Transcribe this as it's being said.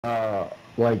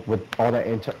like with all that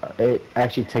it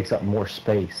actually takes up more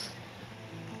space.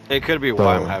 It could be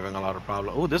why I'm So having a lot of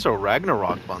problems. Oh, this is a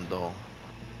Ragnarok bundle.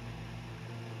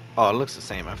 Oh, it looks the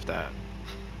same after that.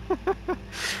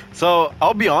 So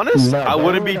I'll be honest, no, I the only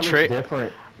wouldn't way be that looks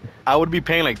different. I would be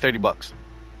paying like $30.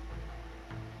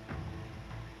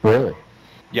 Really?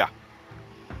 Yeah.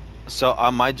 So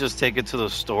I might just take it to the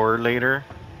store later.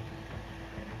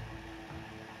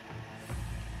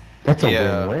 That's a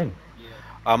Yeah. win-win.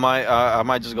 I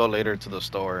might just go later to the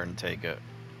store and take it.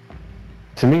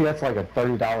 To me, that's like a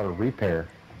 $30 repair.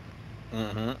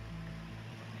 Mm-hmm.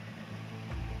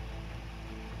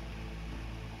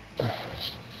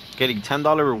 Getting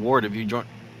 $10 reward if you join.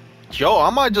 Yo, I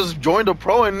might just join the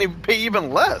pro and pay even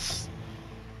less.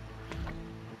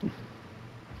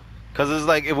 Cause it's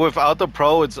like without the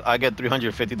pro, I get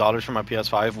 $350 for my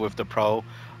PS5. With the pro,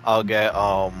 I'll get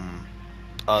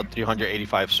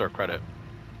 385 store credit.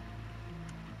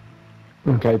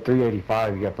 Okay,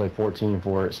 385. You got to play 14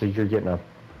 for it, so you're getting a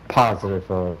positive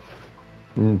of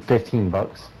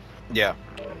 $15. Yeah,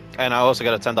 and I also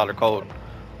got a $10 code,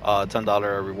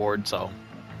 $10 reward. So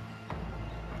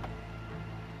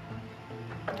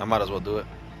I might as well do it.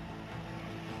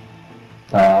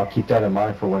 I'll keep that in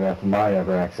mind for when FMI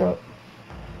ever acts up.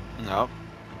 No.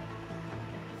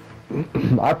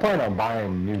 I plan on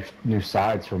buying new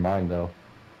sides for mine though.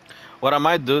 What I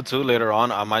might do too later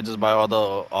on, I might just buy all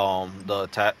the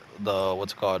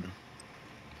what's it called,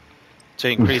 to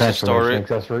increase the Transformation storage.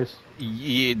 accessories.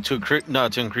 Yeah,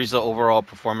 to increase the overall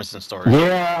performance and storage.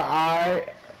 Yeah,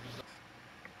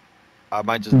 I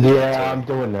might just do that too. I'm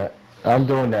doing that. I'm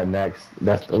doing that next.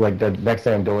 That's like the next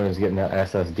thing I'm doing is getting that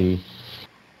SSD.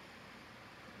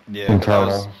 Yeah,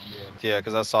 internal.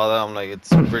 Because I saw that. I'm like,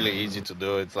 it's really easy to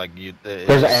do. It's like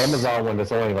There's an Amazon one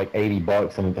that's only like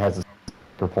 $80 and it has a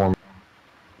performance.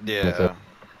 Yeah.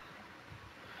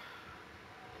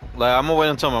 Like I'm gonna wait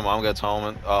until my mom gets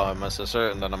home and my sister,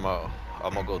 and then I'm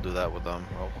gonna go do that with them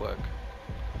real quick.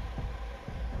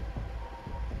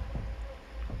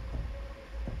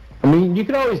 I mean, you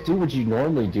can always do what you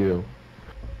normally do.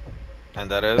 And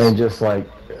that is? And just like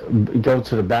go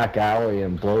to the back alley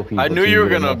and blow people. I knew you were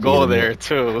gonna go there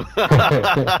too.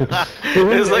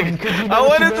 It's like I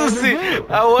wanted to see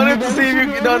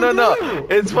if you. No.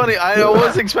 It's funny. I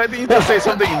was expecting you to say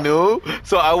something new,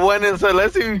 so I went and said,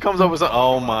 "Let's see if he comes up with something."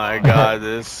 Oh my God,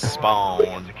 this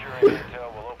spawn.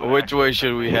 Which way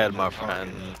should we head, my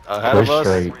friend? Ahead of us.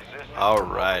 Straight.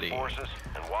 Alrighty.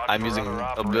 I'm using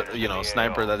a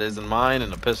sniper that isn't mine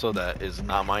and a pistol that is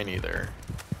not mine either.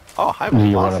 Oh, hi. Do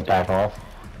you want to back off?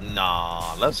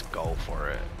 Nah, let's go for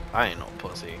it. I ain't no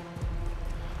pussy.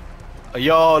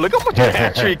 Yo, look how much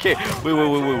pantry came. Wait.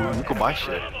 We can buy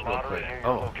shit real quick.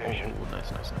 Oh,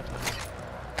 nice.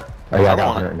 Oh, yeah, I got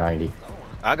 190.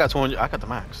 I got 200. I got the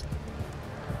max.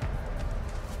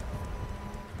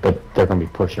 But they're gonna be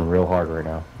pushing real hard right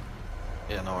now.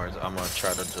 Yeah, no worries. I'm gonna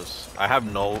try to just. I have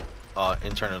no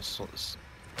internet.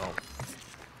 Oh.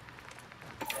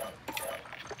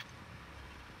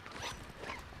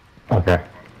 Okay.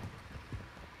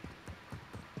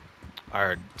 I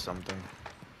heard something.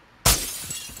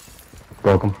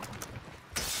 Broke him.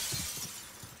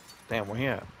 Damn, where he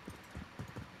at?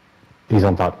 He's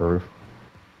on top of the roof.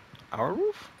 Our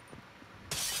roof?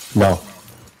 No.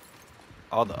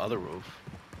 Oh, the other roof.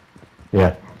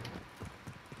 Yeah.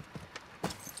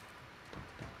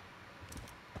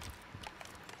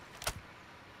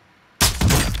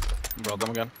 Broke him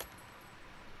again.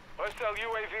 Hostile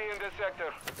UAV in this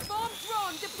sector. Bomb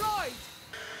drone deployed.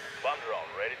 Bomb drone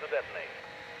ready to detonate.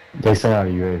 They sent out a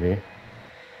UAV.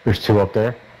 There's two up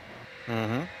there.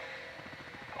 Mm-hmm.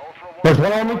 There's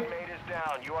one on me. Mate is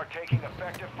down. You are taking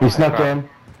effective He fire. snuck in.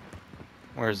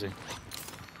 Where is he?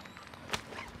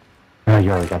 Oh,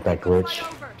 you already got that glitch.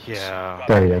 Yeah.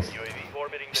 There he is.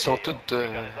 Ils sont toutes...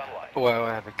 Ouais,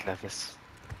 avec la veste.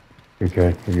 You're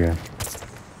good, you're good.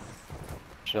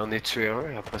 J'en ai tué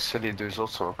un, après ça, les deux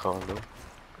autres sont encore là.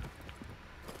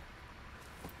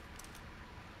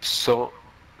 Ils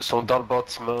sont dans le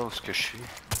bâtiment où ce que je suis.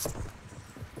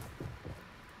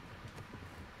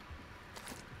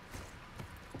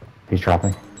 He's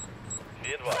dropping.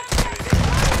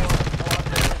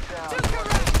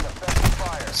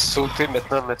 Sautez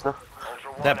maintenant.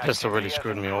 That pistol really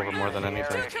screwed me over more than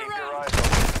anything.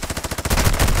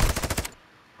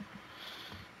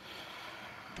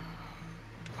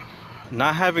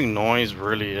 Not having noise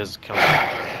really is killing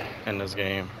in this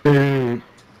game. Dude,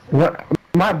 what?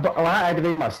 When I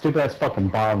activated my stupid ass fucking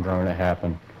bomb drone, it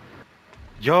happened.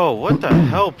 Yo, what the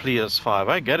hell, PS5?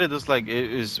 I get it. It's like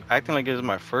it is acting like it's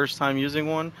my first time using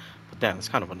one, but damn, it's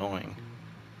kind of annoying.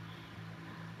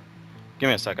 Give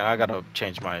me a second. I gotta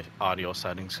change my audio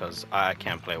settings because I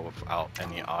can't play without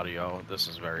any audio. This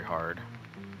is very hard.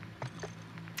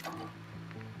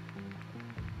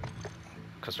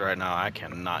 Because right now I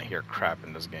cannot hear crap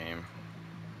in this game.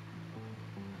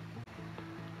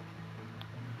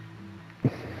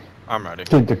 I'm ready.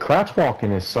 Dude, the crouch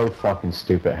walking is so fucking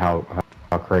stupid. How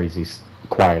crazy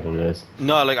quiet it is.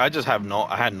 No, like I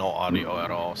had no audio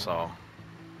at all. So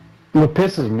What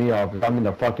pisses me off is I'm in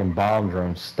the fucking bomb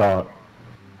drone stuck.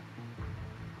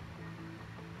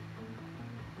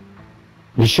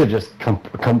 You should just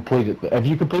complete it. If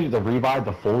you completed the revive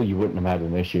the full, you wouldn't have had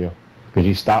an issue. Because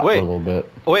you stopped for a little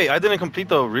bit. Wait, I didn't complete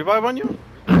the revive on you?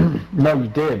 No, you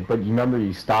did, but you remember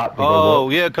you stopped. To Oh,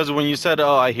 yeah, because when you said,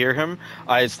 "Oh, I hear him,"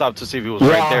 I stopped to see if he was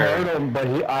right there. Yeah, I heard him,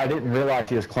 but I didn't realize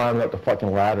he was climbing up the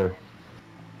fucking ladder.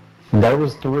 There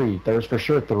was 3. There was for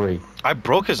sure 3. I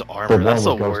broke his armor. The That's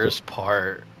the one with worst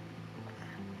part.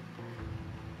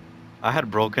 I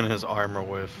had broken his armor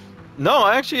with... No,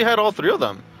 I actually had all 3 of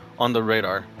them on the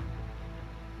radar.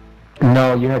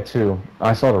 No, you had 2.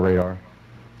 I saw the radar.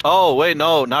 Oh, wait,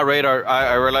 no, not radar.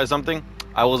 I realized something.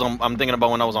 I'm thinking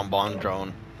about when I was on bomb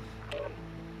drone.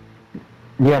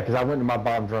 Yeah, because I went to my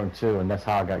bomb drone too, and that's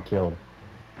how I got killed.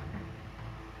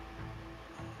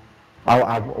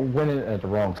 I went in at the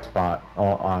wrong spot,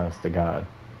 honest to God.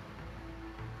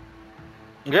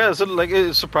 Yeah, so like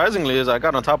surprisingly, is I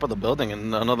got on top of the building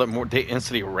and they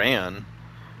instantly ran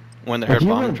when they heard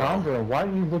bomb drone. Why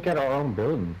didn't you look at our own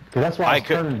building? Because that's what I was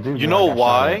trying to do. You know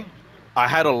why? I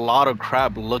had a lot of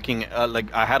crap looking,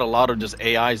 like I had a lot of just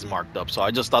AIs marked up, so I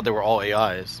just thought they were all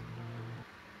AIs.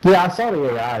 Yeah, I saw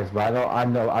the AIs, but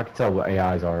I can tell what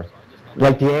AIs are.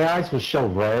 Like the AIs will show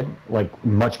red, like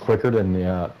much quicker than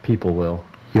the people will.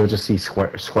 You'll just see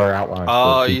square outlines.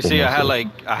 Oh, you see,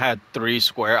 I had 3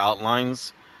 square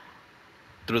outlines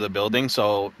through the building,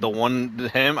 so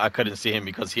him, I couldn't see him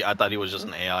because I thought he was just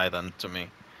an AI then to me.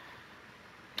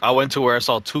 I went to where I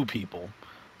saw 2 people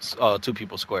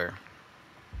square.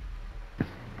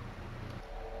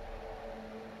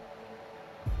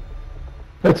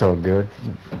 It's all good.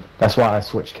 That's why I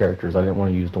switched characters. I didn't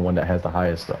want to use the one that has the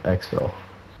highest exfil.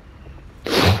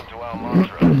 Welcome to Al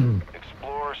Mantra.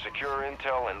 Explore, secure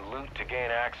intel, and loot to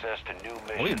gain access to new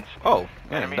missions. Oh,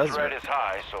 man, Enemy that's threat is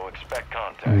high, so expect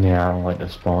contact. Yeah, I don't like to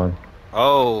spawn.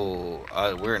 Oh,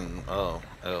 we're in. Oh.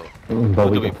 But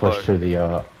we can push to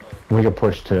the. We can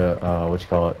push to what you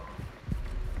call it.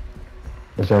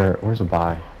 Where's a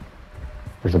buy?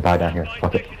 There's a buy down here.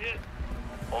 Fuck it.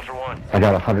 Ultra One. I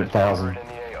got 100,000.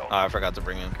 I forgot to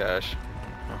bring in cash.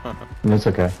 It's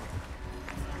okay.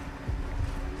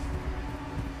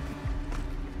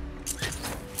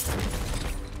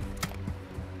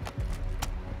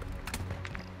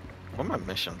 What my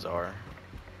missions are?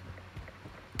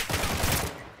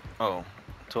 Oh,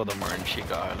 2 of them are in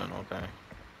Sheikah Island. Okay.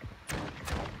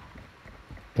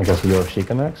 I guess we go with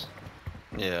Sheikah next.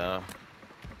 Yeah.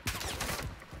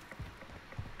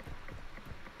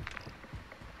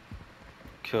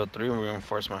 Kill 3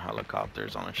 reinforcement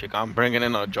helicopters on a Sheikah. I'm bringing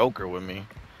in a Joker with me.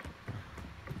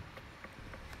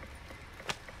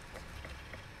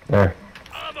 There.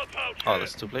 Oh,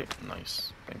 that's too late.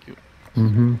 Nice. Thank you.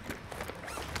 Mm-hmm.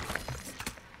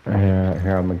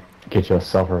 Here, I'm gonna get you a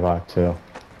self-revive too.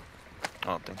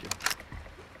 Oh, thank you.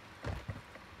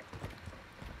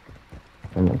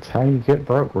 And that's how you get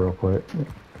broke real quick.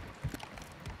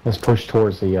 Let's push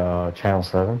towards the channel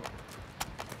 7.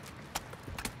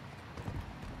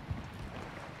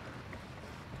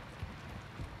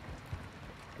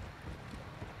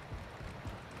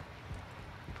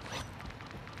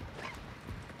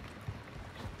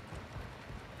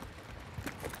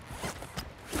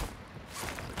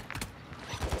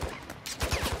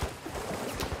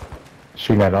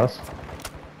 Shooting at us.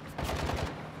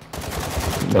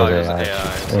 Oh, there's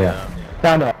AIs. Yeah.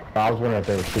 No, I was wondering if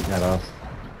they were shooting at us.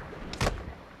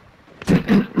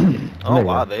 Oh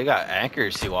wow, they got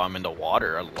accuracy while I'm in the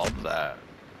water. I love that.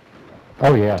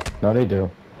 Oh yeah, no they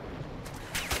do.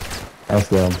 That's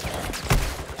them.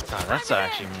 God, that's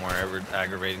actually more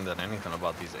aggravating than anything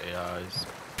about these AIs.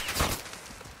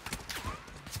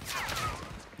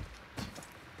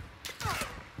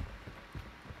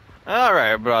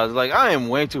 Alright, bro. Like, I am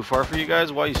way too far for you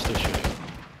guys. Why are you still shooting?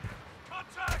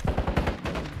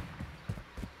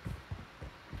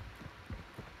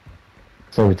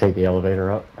 So we take the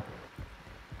elevator up.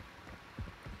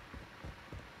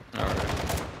 Alright.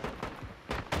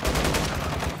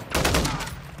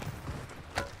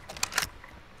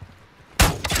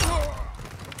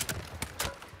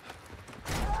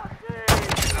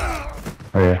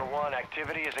 Oh yeah. Ultra One,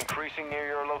 activity is increasing near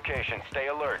your location. Stay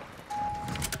alert.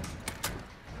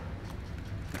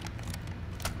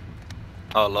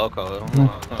 Oh, Loco.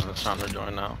 It's time to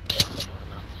join now.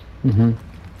 Mm-hmm.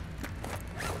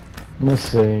 Let's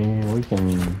see. We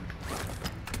can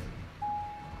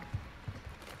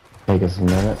take us a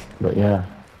minute, but yeah.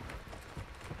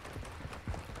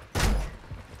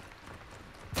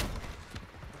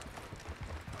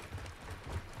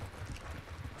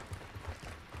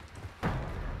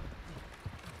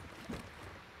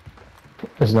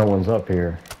 There's no one's up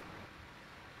here.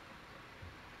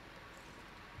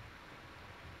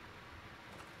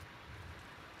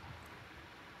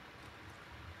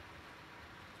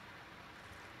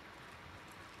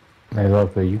 Hey,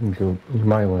 look, you can go. You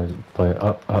might want to play it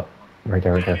up, right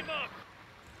there, right there.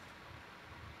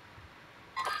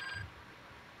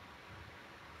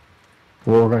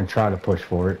 Well, we're gonna try to push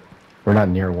for it. We're not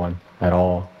near one at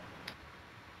all.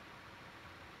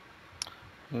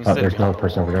 Oh, there's no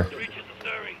person over there.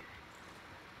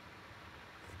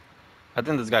 I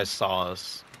think this guy saw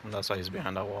us, and that's why he's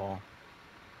behind that wall.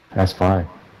 That's fine.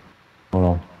 Hold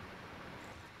on.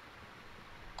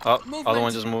 Oh, Movement. other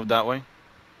one just moved that way.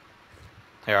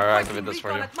 Here, I'll activate this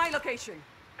for you. At my location.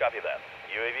 Copy that.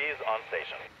 UAV is on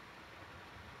station.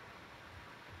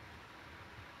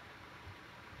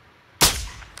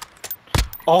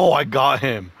 Oh, I got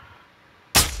him.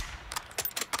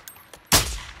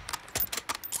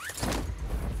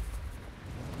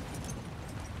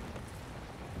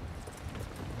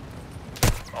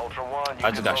 Ultra One, you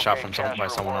I just got shot from by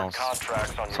someone else.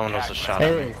 Someone else just shot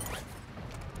at me.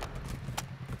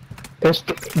 Hey. It's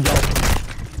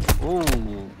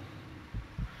Ooh.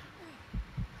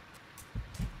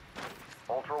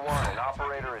 Ultra One, an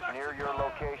operator is near your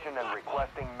location and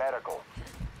requesting medical.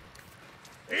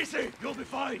 Easy, you'll be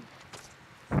fine.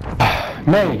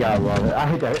 Man, you gotta love it. I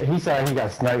hit that. He said he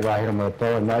got sniped. I hit him with a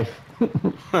throwing knife.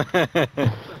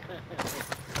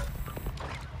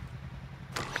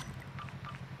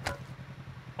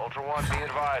 Ultra One, be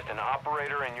advised, an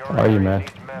operator in your How are you, area man?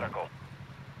 needs medical.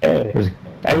 Hey,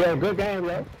 yeah, good game,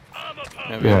 bro.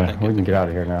 Yeah, we can get out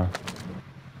of here now.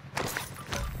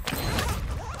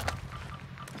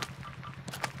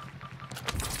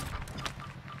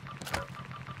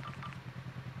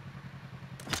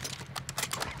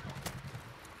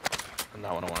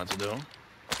 Not what I wanted to do.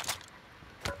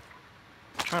 I'm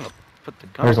trying to put the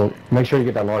gun. There's a. Make sure you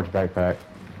get that large backpack.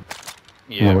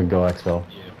 And then we can go exfil.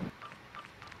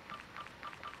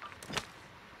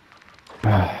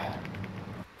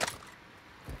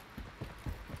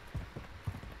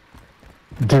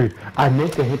 Dude, I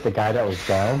meant to hit the guy that was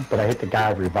down, but I hit the guy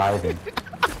reviving. You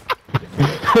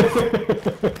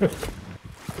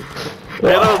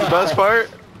know the best part?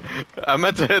 I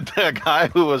meant to hit the guy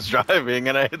who was driving,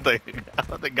 and I hit the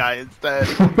guy instead.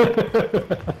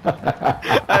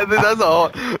 I think that's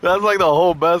like the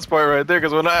whole best part right there.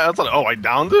 Because when I was like, oh, I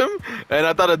downed him, and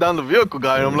I thought I downed the vehicle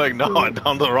guy, and I'm like, no, I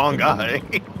downed the wrong guy.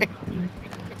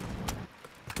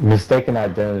 Mistaken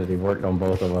identity worked on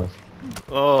both of us.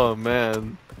 Oh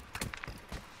man.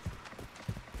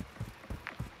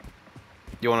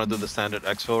 You want to do the standard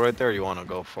exfil right there, or you want to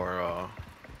go for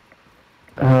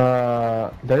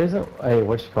there isn't. Hey,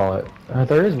 what you call it?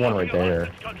 There is one right there.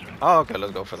 Oh, okay,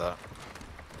 let's go for that.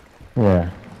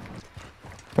 Yeah.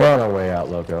 We're on our way out,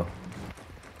 Loco.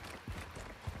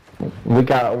 We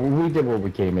did what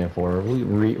we came in for. We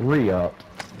re-upped.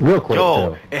 Real quick,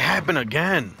 Yo, too. it happened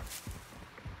again.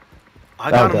 I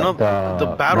got another,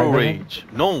 the battle rage.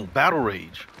 No, battle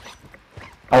rage.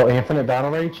 Oh, infinite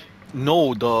battle rage?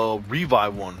 No, the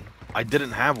revive one. I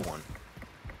didn't have one.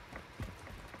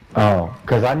 Oh,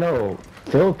 because I know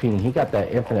Philippine, he got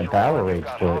that infinite battle rage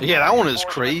split. Yeah, that one is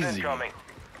crazy. You're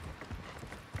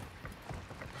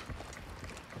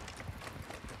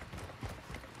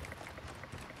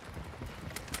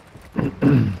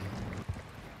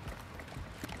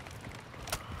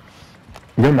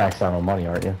maxed out on money,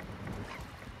 aren't you?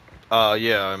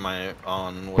 Yeah, am I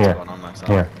on what's going on next?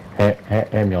 Here,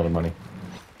 hand me all the money.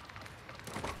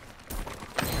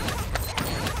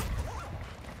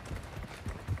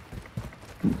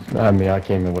 I mean, I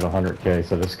came in with 100K,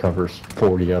 so this covers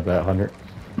 40 of that 100.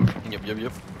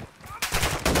 Yep.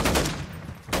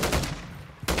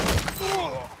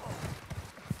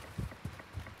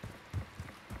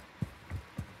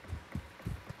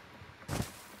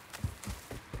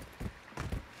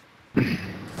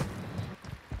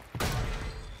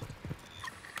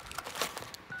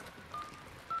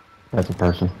 That's a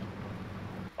person.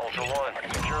 Ultra One,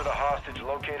 secure the hostage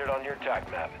located on your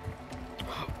TAC map.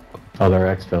 Oh,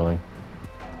 they're exfilling.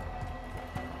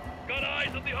 Got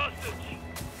eyes on the hostage.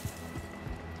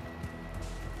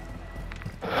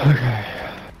 Okay.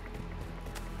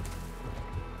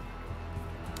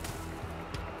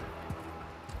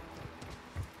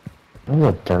 There's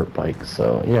a dirt bike,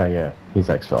 so yeah. He's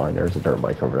exfilling. There's a dirt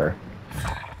bike over there.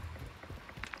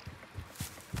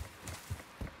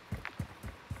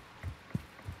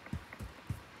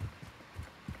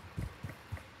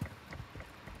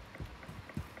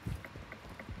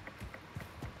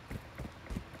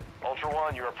 Ultra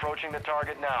One, you're approaching the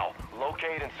target now.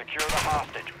 Locate and secure the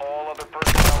hostage. All other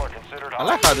personnel are considered I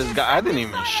like how this guy, I didn't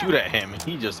even shoot at him.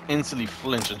 He just instantly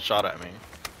flinched and shot at me.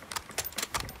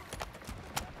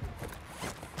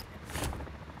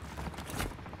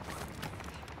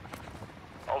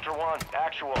 Ultra One,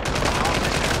 actual.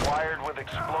 Hostage acquired with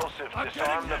explosives.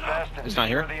 Disarm the vest and He's not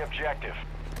here? secure the objective.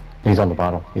 He's on the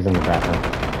bottom. He's in the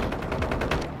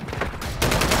bathroom.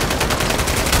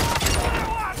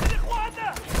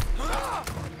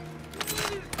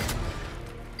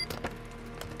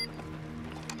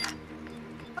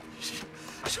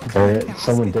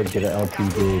 Someone did get an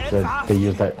LTV. They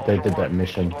used that. They did that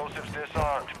mission. Explosives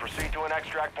disarmed. Proceed to an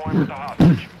extract point with the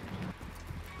hostage.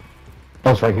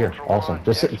 Oh, it's right here. Awesome.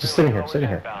 Just sitting here. Sitting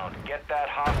here. Inbound. Get that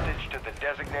hostage to the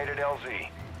designated LZ.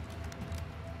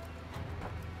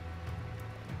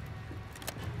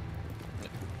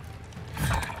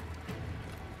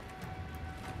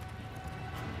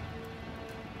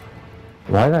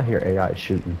 Why did I hear AI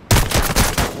shooting?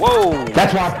 Whoa!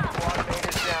 That's why. Squad mate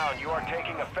is down. You are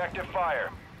taking effective fire.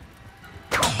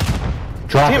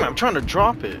 Drop Damn, it. I'm trying to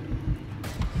drop it.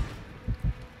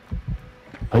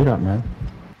 Hold up, man.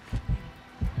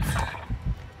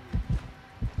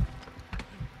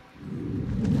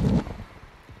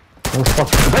 Oh,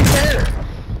 fuck. Right there!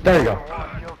 There you go.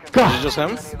 Is it God. just him?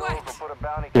 Any of those will put a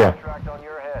bounty Yeah. contract on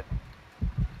your head.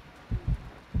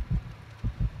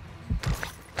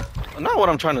 Not what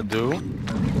I'm trying to do.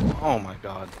 Oh my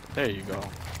god. There you go.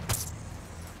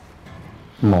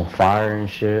 I'm on fire and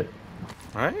shit.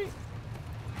 Right?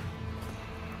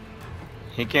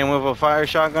 He came with a fire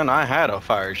shotgun. I had a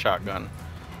fire shotgun.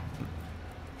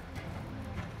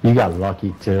 You got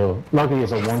lucky, too. Lucky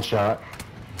is a one shot.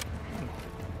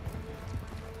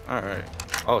 Alright.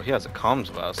 Oh, he has a comms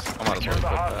vest. I might as Secure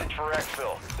well the equip hostage that. for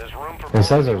exfil. There's room for It both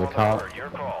says of you there's a on the cop. board. Your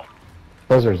call.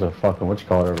 There's a fucking what you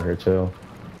call it over here, too.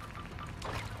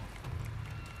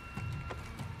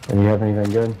 And you have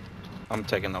anything good? I'm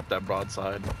taking up that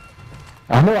broadside.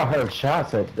 I know I heard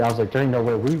shots at. I was like, there ain't no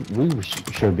way we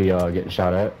should be getting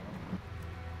shot at.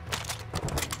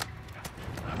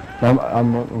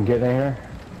 I'm getting in here.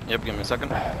 Yep, give me a second.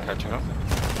 Catching up.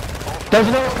 There's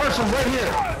another person right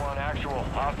here. One actual.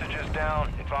 Hostage is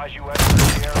down. Advise you exit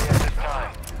the area at this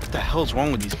time. What the hell's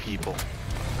wrong with these people?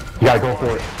 You gotta go for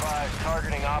it. Advise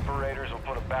targeting operators will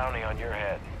put a bounty on your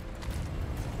head.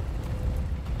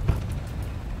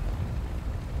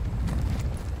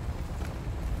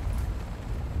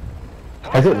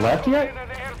 Has it left yet?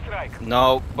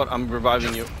 No, but I'm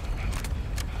reviving you.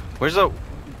 Where's the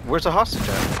hostage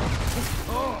at?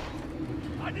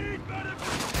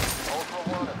 Ultra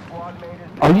One, a squad mate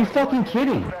is Are you fucking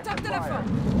kidding? Top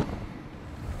telephone.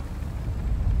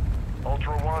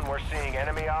 Ultra One, we're seeing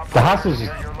enemy operators. The hostage is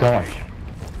near your gone. location.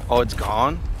 Oh, it's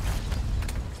gone?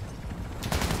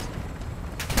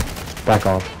 Back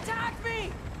off. Attack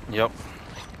me! Yep.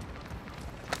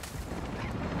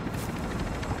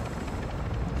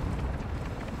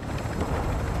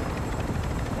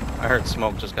 I heard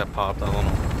smoke just got popped. I don't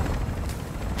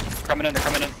know. Coming in, they're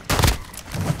coming in.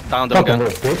 Downed him Fucking again.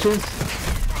 little bitches.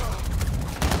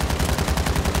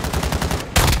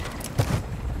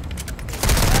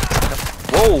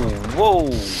 Whoa, whoa.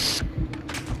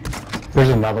 There's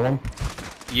another one.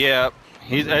 Yeah,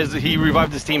 he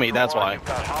revived his teammate. That's why. You've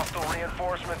got hostile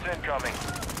reinforcements incoming.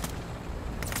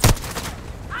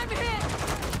 I'm hit!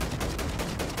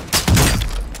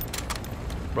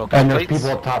 Broke And his there's plates.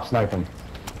 people up top sniping.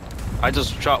 I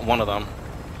just shot one of them.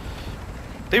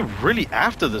 They really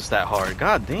after this that hard.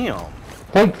 God damn.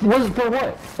 Like, for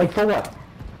what? Like, for what?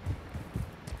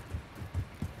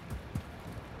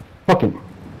 Fucking.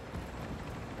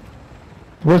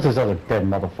 Where's this other dead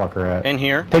motherfucker at? In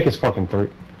here? Take his fucking three.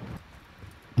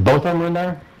 Both of them in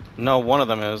there? No, one of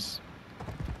them is.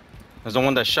 There's the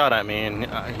one that shot at me, and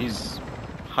he's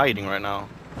hiding right now.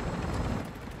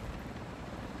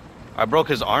 I broke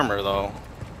his armor though.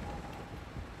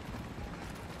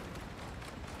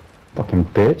 Fucking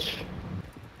bitch.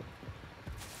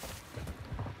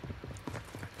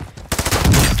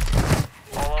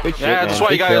 Good shit, Yeah, man. that's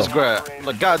why you Good guys kill. grab.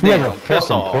 Like, You goddamn, guys are piss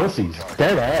fucking off. pussies.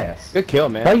 Dead ass. Good kill,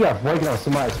 Now man. you got breaking on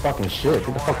somebody's fucking shit.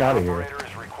 Get the fuck out of here. Operator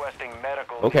is requesting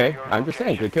medical Okay, to your I'm just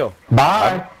saying, location. good kill.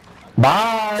 Bye.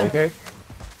 Bye. Okay.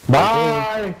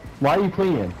 Bye. Why are you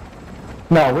pleading?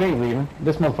 No, we ain't leaving.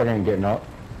 This motherfucker ain't getting up.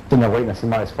 Sitting there waiting to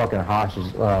somebody's fucking hostage,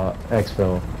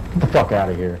 exfil. Get the fuck out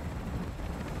of here.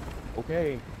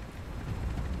 Okay.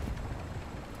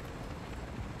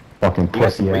 Fucking You got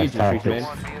pussy some ass rage issues, tactics.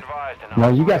 man. Be advised, an No,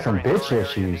 you got some operator in bitch your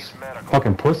area issues. needs medical.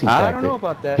 Fucking pussy I tactic. don't know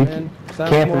about that, You man. Sounds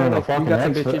camping more in a like you fucking got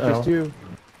some bitch expo. issues too.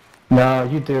 No,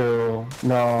 you do.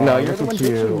 No, No, you're look the one at you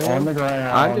bitching, man. on the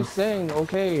ground. I'm just saying,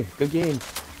 okay, good game.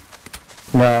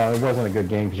 No, it wasn't a good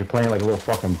game because you're playing like a little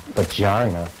fucking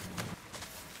vagina.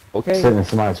 Okay, Sitting in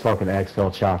somebody's fucking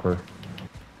XFL chopper.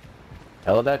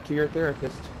 tell that to your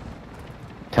therapist.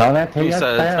 Tell that to He your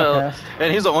said, therapist.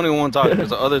 and he's the only one talking because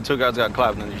the other two guys got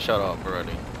clapped and he shut up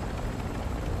already.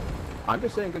 I'm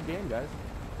just saying, good game, guys.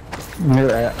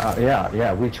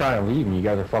 Yeah, we try to leave and you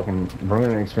guys are fucking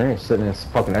ruining the experience sitting in this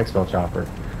fucking XFL chopper.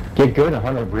 Get good and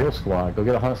hunt a real squad. Go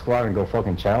get a hunt squad and go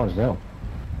fucking challenge them.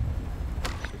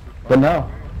 But no.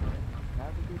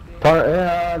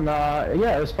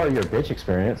 Yeah, it's part of your bitch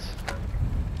experience.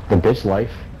 The bitch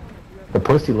life. The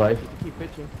pussy life. Keep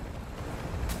pitching.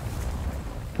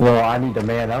 Well, I need to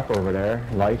man up over there.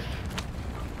 Life.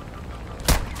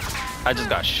 I just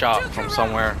got shot from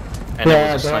somewhere, and it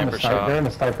Yeah, was a sniper they're shot. in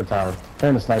the sniper tower. They're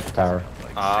in the sniper tower.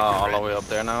 Ah, all the way up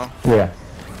there now. Yeah.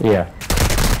 Yeah.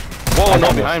 Whoa, I no,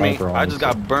 got behind me. sniper on I me, just so-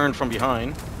 got burned from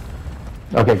behind.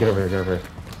 Okay, get over here, get over here.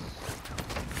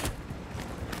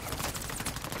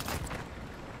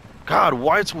 God,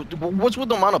 what's with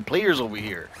the amount of players over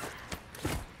here?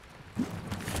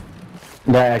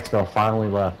 That XFL finally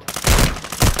left.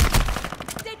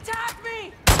 They tagged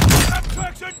me!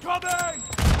 Apex incoming!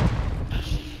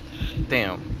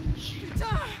 Damn.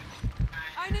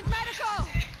 I need medical!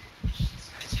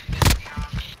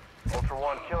 Ultra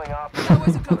One, killing op. That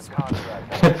was a close one.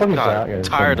 Contract. Fucking God, shotgun is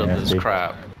tired so of this nasty.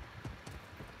 crap.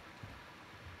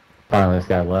 Finally, this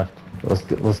guy left. Let's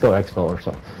go XFL or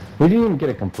something. We didn't even get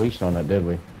a completion on that, did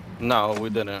we? No, we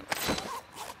didn't.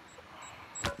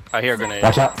 I hear a grenade.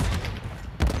 Watch out.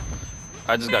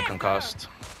 I just got concussed.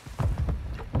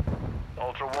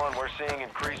 Ultra One, we're seeing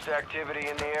increased activity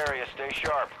in the area. Stay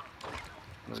sharp.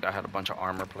 This guy had a bunch of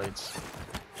armor plates.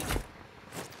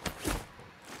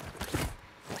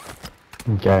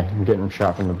 Okay, I'm getting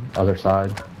shot from the other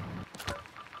side.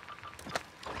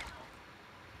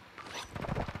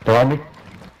 They're on me.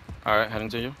 Alright, heading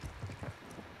to you.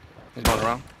 He's going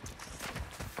around.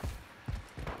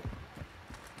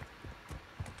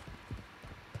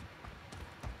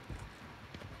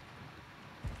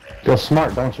 Feel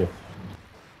smart, don't you?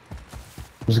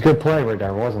 It was a good play right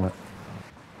there, wasn't it?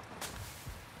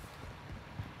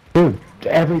 Dude,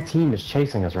 every team is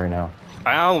chasing us right now.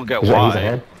 I don't get He's why.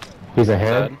 ahead. He's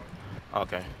ahead. Dead?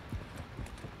 Okay.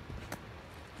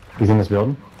 He's in this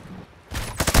building.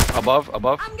 Above.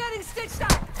 I'm getting stitched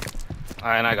up!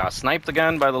 And I got sniped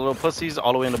again by the little pussies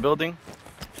all the way in the building.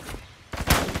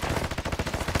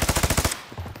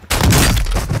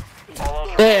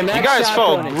 Damn, You guys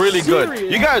felt really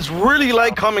good. You guys really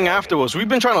like coming after us. We've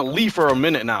been trying to leave for a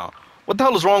minute now. What the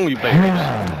hell is wrong with you,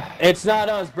 players? It's not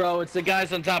us, bro. It's the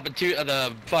guys on top of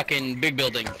the fucking big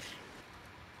building.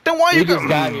 Then why We you just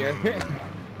got got here.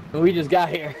 We just got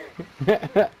here.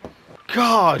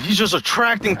 God, he's just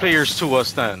attracting players to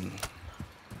us then.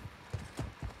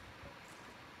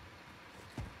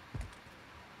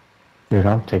 Dude,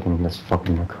 I'm taking this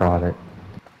fucking necrotic.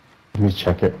 Let me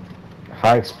check it.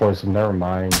 High explosive, never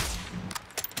mind.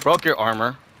 Broke your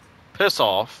armor. Piss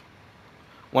off.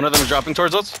 One of them is dropping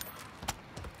towards us.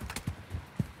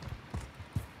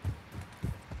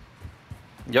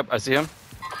 Yep, I see him.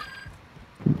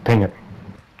 Ping it.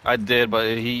 I did,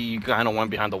 but he kind of went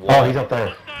behind the wall. Oh, he's up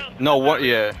there. No, what?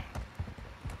 Yeah.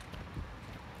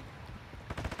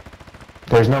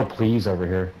 There's no please over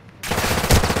here.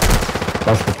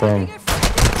 That's the thing.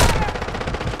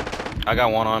 I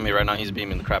got one on me right now. He's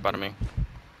beaming the crap out of me.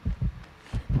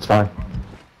 It's fine.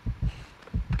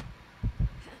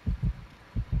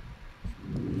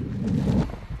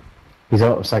 He's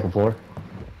up second floor.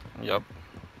 Yep.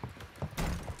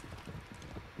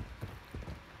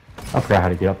 I forgot how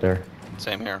to get up there.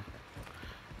 Same here.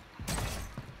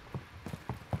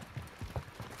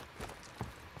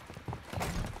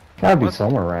 Gotta be What?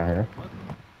 somewhere around here.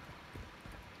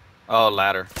 Oh,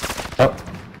 ladder. Oh,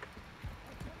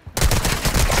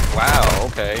 Wow,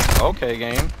 okay. Okay,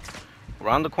 game.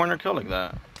 Round the corner kill like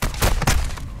that.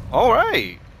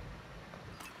 Alright.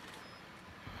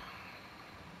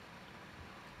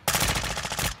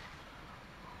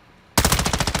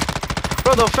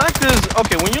 Bro, the fact is,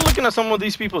 okay, when you're looking at some of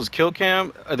these people's kill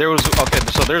cam,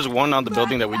 so there's one on the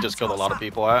building that we just killed a lot of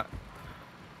people at.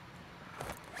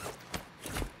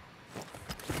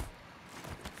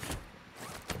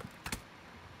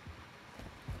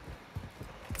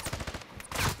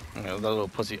 Yeah, that little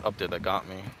pussy up there that got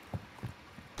me.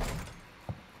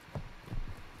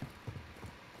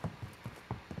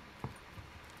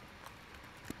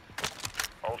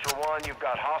 One, you've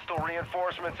got hostile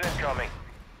reinforcements incoming.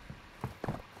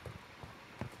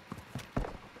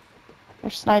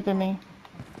 They're sniping me.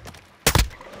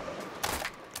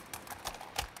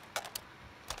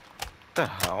 What the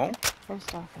hell?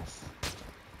 Post office.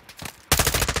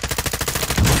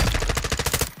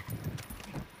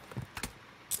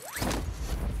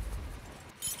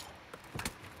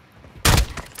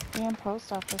 Damn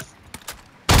post office.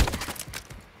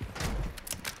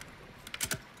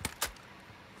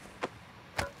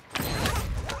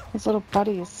 His little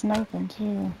buddy is sniping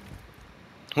too.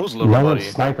 Who's little No buddy? one's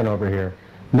sniping over here.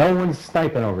 No one's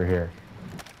sniping over here.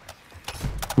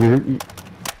 You-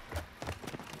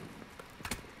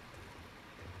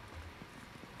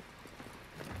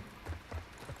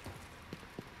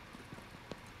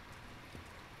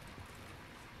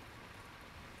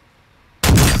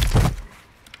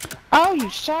 Oh, you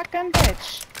shotgun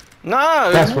bitch! Nah,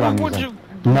 That's what I'm would using.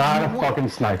 you? Not a fucking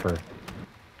sniper.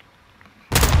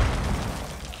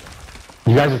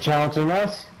 You guys are challenging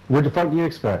us? What the fuck do you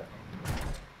expect?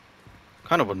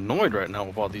 Kind of annoyed right now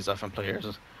with all these effing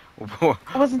players.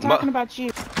 I wasn't talking about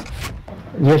you.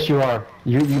 Yes, you are.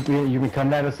 You've been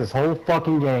coming at us this whole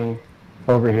fucking game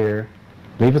over here.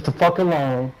 Leave us the fuck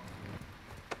alone.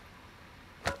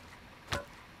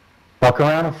 Fuck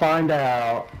around and find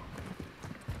out.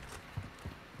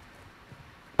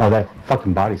 Oh, that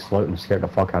fucking body's floating scared the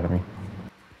fuck out of me.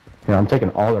 You know, I'm taking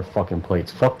all their fucking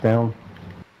plates. Fuck them.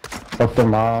 Fuck their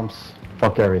moms.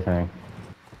 Fuck everything.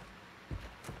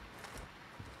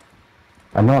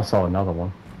 I know I saw another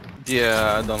one.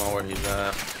 Yeah, I don't know where he's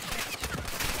at.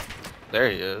 There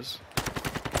he is.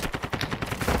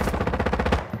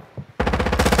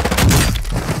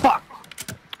 Fuck!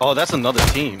 Oh, that's another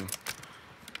team.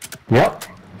 Yep.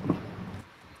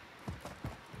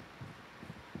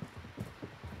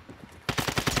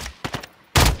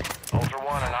 Ultra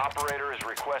One, an operator is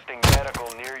requesting medical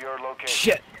near your location.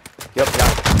 Shit. Yep,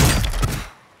 got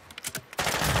it.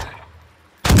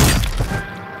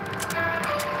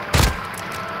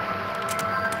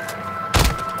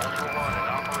 Ultra One, an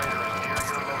operator is near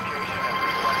your location and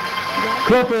requesting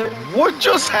Clip it. What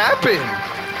just happened?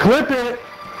 Clip it.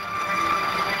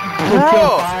 We Bro.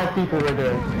 killed 5 people right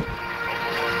there.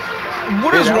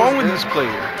 What Dude, is that wrong was with good. this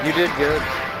player? You did good.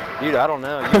 Dude, I don't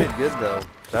know. You did good though.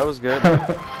 That was good.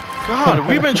 God,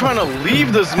 we've been trying to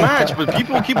leave this match, but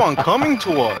people keep on coming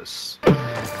to us.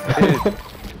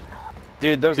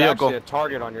 Dude, there's Vehicle. actually a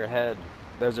target on your head.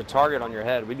 There's a target on your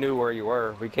head. We knew where you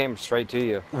were. We came straight to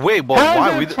you. Wait, but How's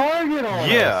why? that We target on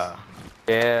yeah. us?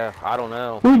 Yeah, I don't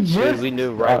know. We Dude, just... we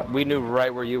knew right. We knew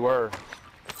right where you were.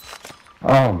 Oh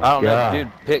my I don't God.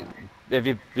 know, dude. If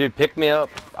you pick me up,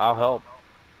 I'll help.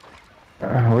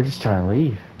 We're just trying to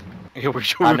leave. Yeah, we're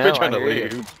I know, trying to I hear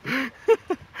you. leave.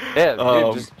 Yeah,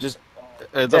 Um, dude, just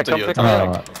It's yeah, up to come you. pick Tom. me You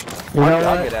up. know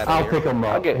I'll what? get out of I'll here. pick him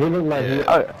I'll up. get- He looked like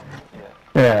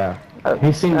Yeah.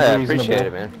 he seems Yeah, I reasonable. appreciate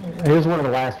it, man. He was one of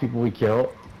the last people we killed.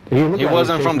 He looked He like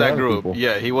wasn't was from chasing that other group. people.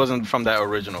 Yeah, he wasn't from that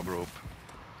original group.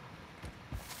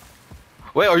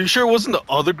 Wait, are you sure it wasn't the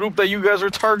other group that you guys were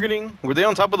targeting? Were they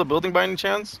on top of the building by any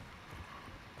chance?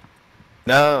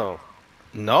 No,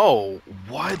 No.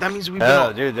 Why? That means we've been no,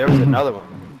 on... dude, there was another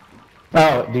one.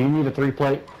 Oh, do you need a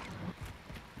 3-plate?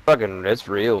 Fucking, it's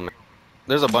real, man.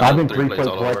 There's a bunch I've been of 3 plates 3-plate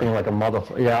all collecting over. like a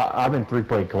motherfucker. Yeah, I've been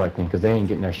 3-plate collecting because they ain't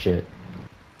getting their shit.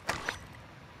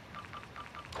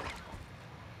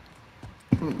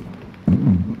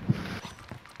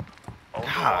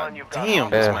 Ultra God One, you've got damn,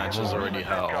 this Yeah. match is already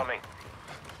hell. incoming.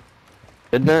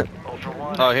 Isn't it? Ultra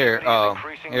One, Oh, here, activity is oh,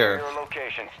 increasing here. near your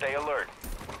location. Stay alert.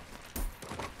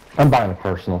 I'm buying a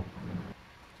personal.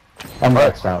 I'm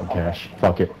maxed out in cash.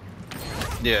 Fuck it.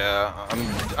 Yeah,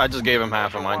 I just gave him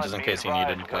half of mine just in case he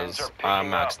needed because I'm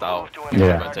maxed out.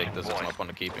 Yeah. If I take this, there's no point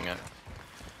of keeping it.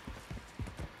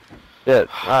 Yeah.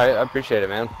 Alright, I appreciate it,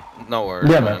 man. No worries,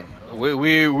 Yeah, man. man.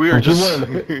 We are If you just...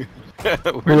 wanted to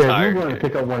we're Yeah, if tired. you wanted to here.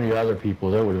 pick up one of your other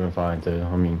people, that would have been fine too.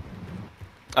 I mean,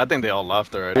 I think they all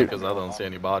left already because I don't see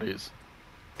any bodies.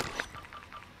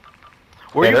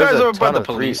 Were Yeah, you there's guys a over by ton the of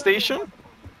police station?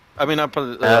 I mean, not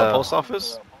the No. post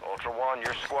office? Ultra One,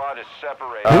 your squad is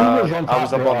separated. who was on I top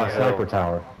was of up on the the hill. sniper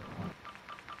tower?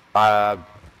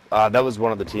 That was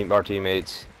one of our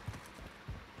teammates.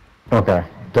 Okay,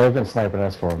 they've been sniping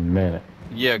us for a minute.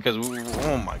 Yeah, because,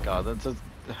 oh my god, that's just...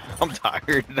 I'm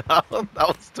tired now. That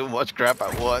was too much crap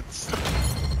at once.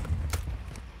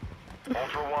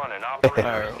 Ultra One, an operator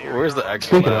Alright, is near where's your the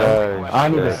extra Speaking of left? that, I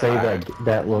need to save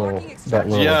that little,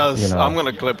 Yes, you know. I'm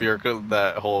gonna clip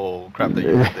that whole crap that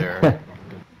you did there.